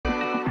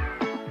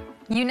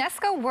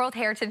UNESCO World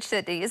Heritage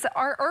Cities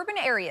are urban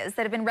areas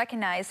that have been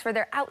recognized for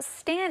their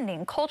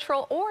outstanding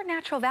cultural or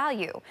natural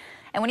value.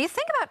 And when you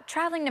think about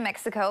traveling to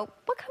Mexico,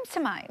 what comes to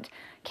mind?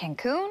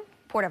 Cancun,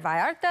 Puerto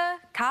Vallarta,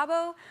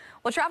 Cabo?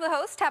 Well, travel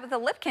host Tabitha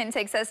Lipkin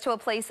takes us to a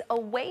place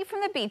away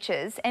from the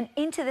beaches and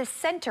into the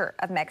center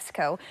of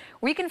Mexico,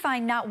 where you can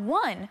find not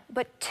one,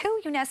 but two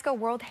UNESCO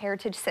World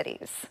Heritage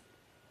cities.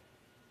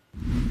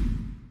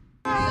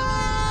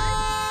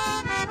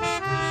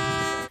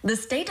 The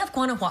state of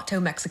Guanajuato,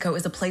 Mexico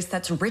is a place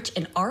that's rich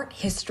in art,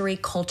 history,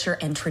 culture,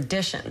 and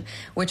tradition,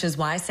 which is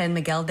why San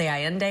Miguel de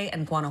Allende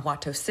and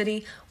Guanajuato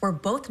City were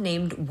both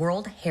named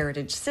World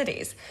Heritage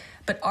Cities.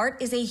 But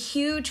art is a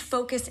huge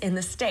focus in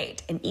the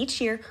state, and each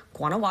year,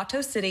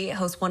 Guanajuato City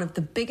hosts one of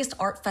the biggest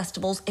art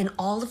festivals in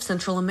all of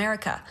Central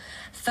America,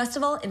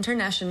 Festival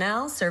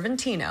Internacional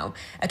Cervantino,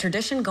 a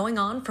tradition going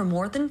on for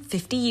more than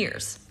 50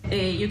 years.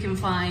 You can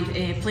find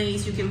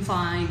plays, you can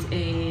find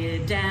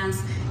dance,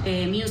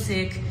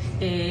 music,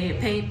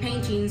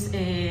 paintings,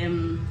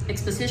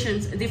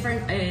 expositions,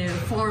 different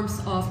forms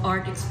of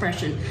art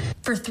expression.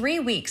 For 3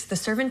 weeks, the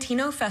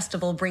Cervantino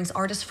Festival brings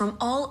artists from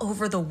all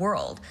over the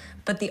world,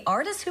 but the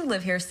artists who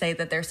live here say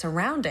that their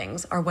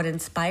surroundings are what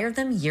inspire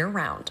them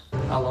year-round.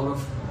 A lot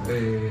of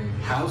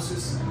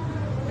houses,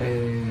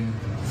 a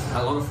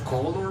lot of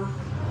color,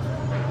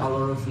 a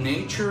lot of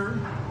nature,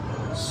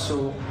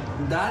 so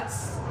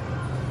that's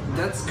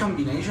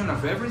combination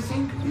of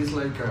everything is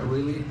like a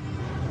really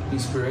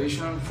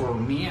inspiration for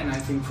me, and I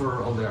think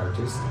for all the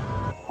artists.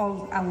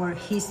 All our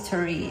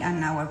history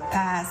and our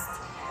past,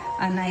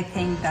 and I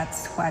think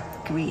that's what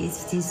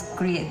creates this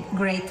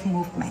great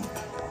movement.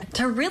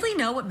 To really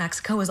know what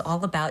Mexico is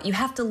all about, you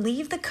have to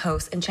leave the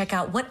coast and check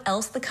out what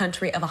else the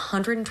country of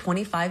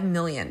 125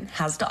 million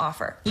has to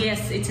offer.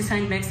 Yes, it's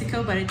designed in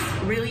Mexico, but it's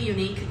really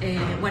unique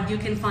what you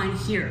can find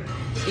here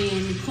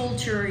in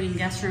culture, in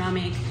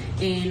gastronomic,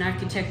 in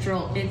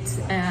architectural. It's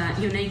a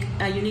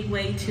unique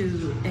way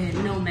to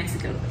know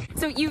Mexico.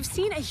 So you've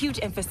seen a huge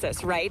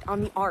emphasis, right,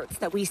 on the arts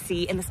that we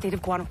see in the state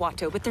of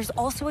Guanajuato, but there's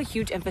also a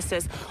huge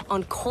emphasis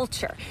on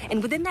culture.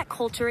 And within that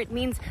culture, it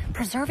means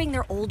preserving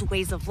their old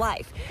ways of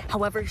life.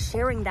 However,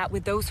 sharing that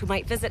with those who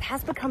might visit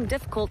has become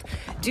difficult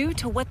due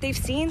to what they've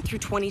seen through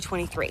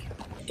 2023.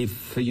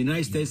 If the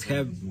United States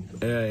have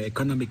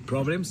economic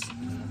problems,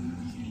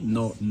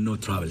 no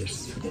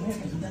travelers.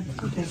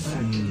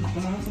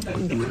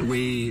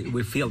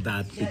 We feel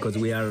that because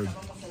we are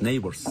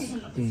neighbors.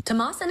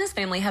 Tomas and his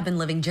family have been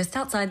living just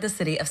outside the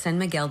city of San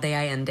Miguel de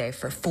Allende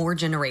for 4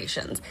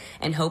 generations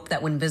and hope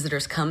that when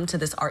visitors come to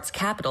this arts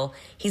capital,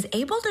 he's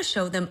able to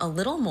show them a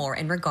little more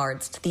in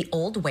regards to the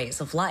old ways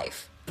of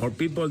life. For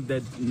people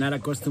that are not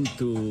accustomed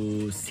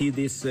to see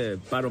this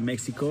part of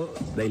Mexico,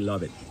 they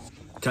love it.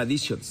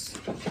 Traditions.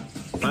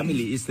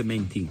 Family is the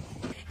main thing.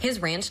 His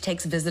ranch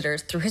takes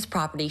visitors through his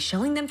property,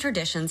 showing them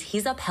traditions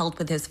he's upheld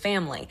with his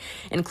family,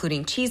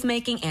 including cheese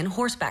making and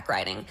horseback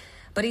riding.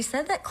 But he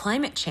said that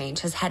climate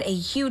change has had a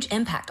huge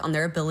impact on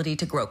their ability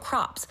to grow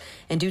crops,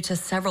 and due to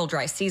several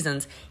dry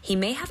seasons, he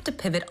may have to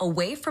pivot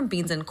away from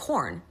beans and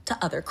corn to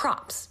other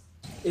crops.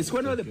 It's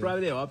one of the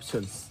private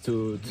options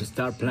to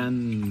start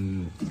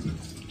planting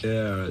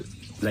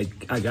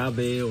like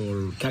agave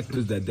or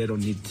cactus that they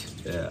don't need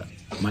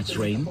much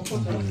rain.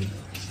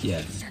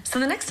 Yes. So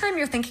the next time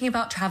you're thinking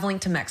about traveling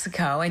to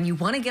Mexico and you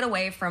want to get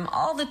away from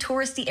all the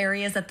touristy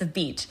areas at the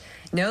beach,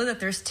 know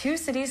that there's 2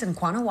 cities in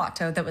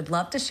Guanajuato that would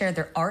love to share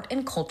their art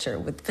and culture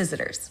with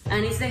visitors.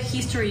 And it's the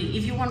history.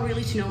 If you want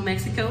really to know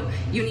Mexico,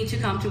 you need to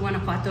come to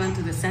Guanajuato and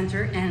to the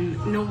center and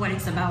know what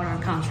it's about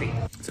our country.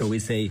 So we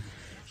say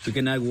we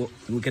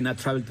cannot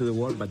travel to the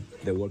world, but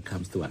the world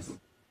comes to us.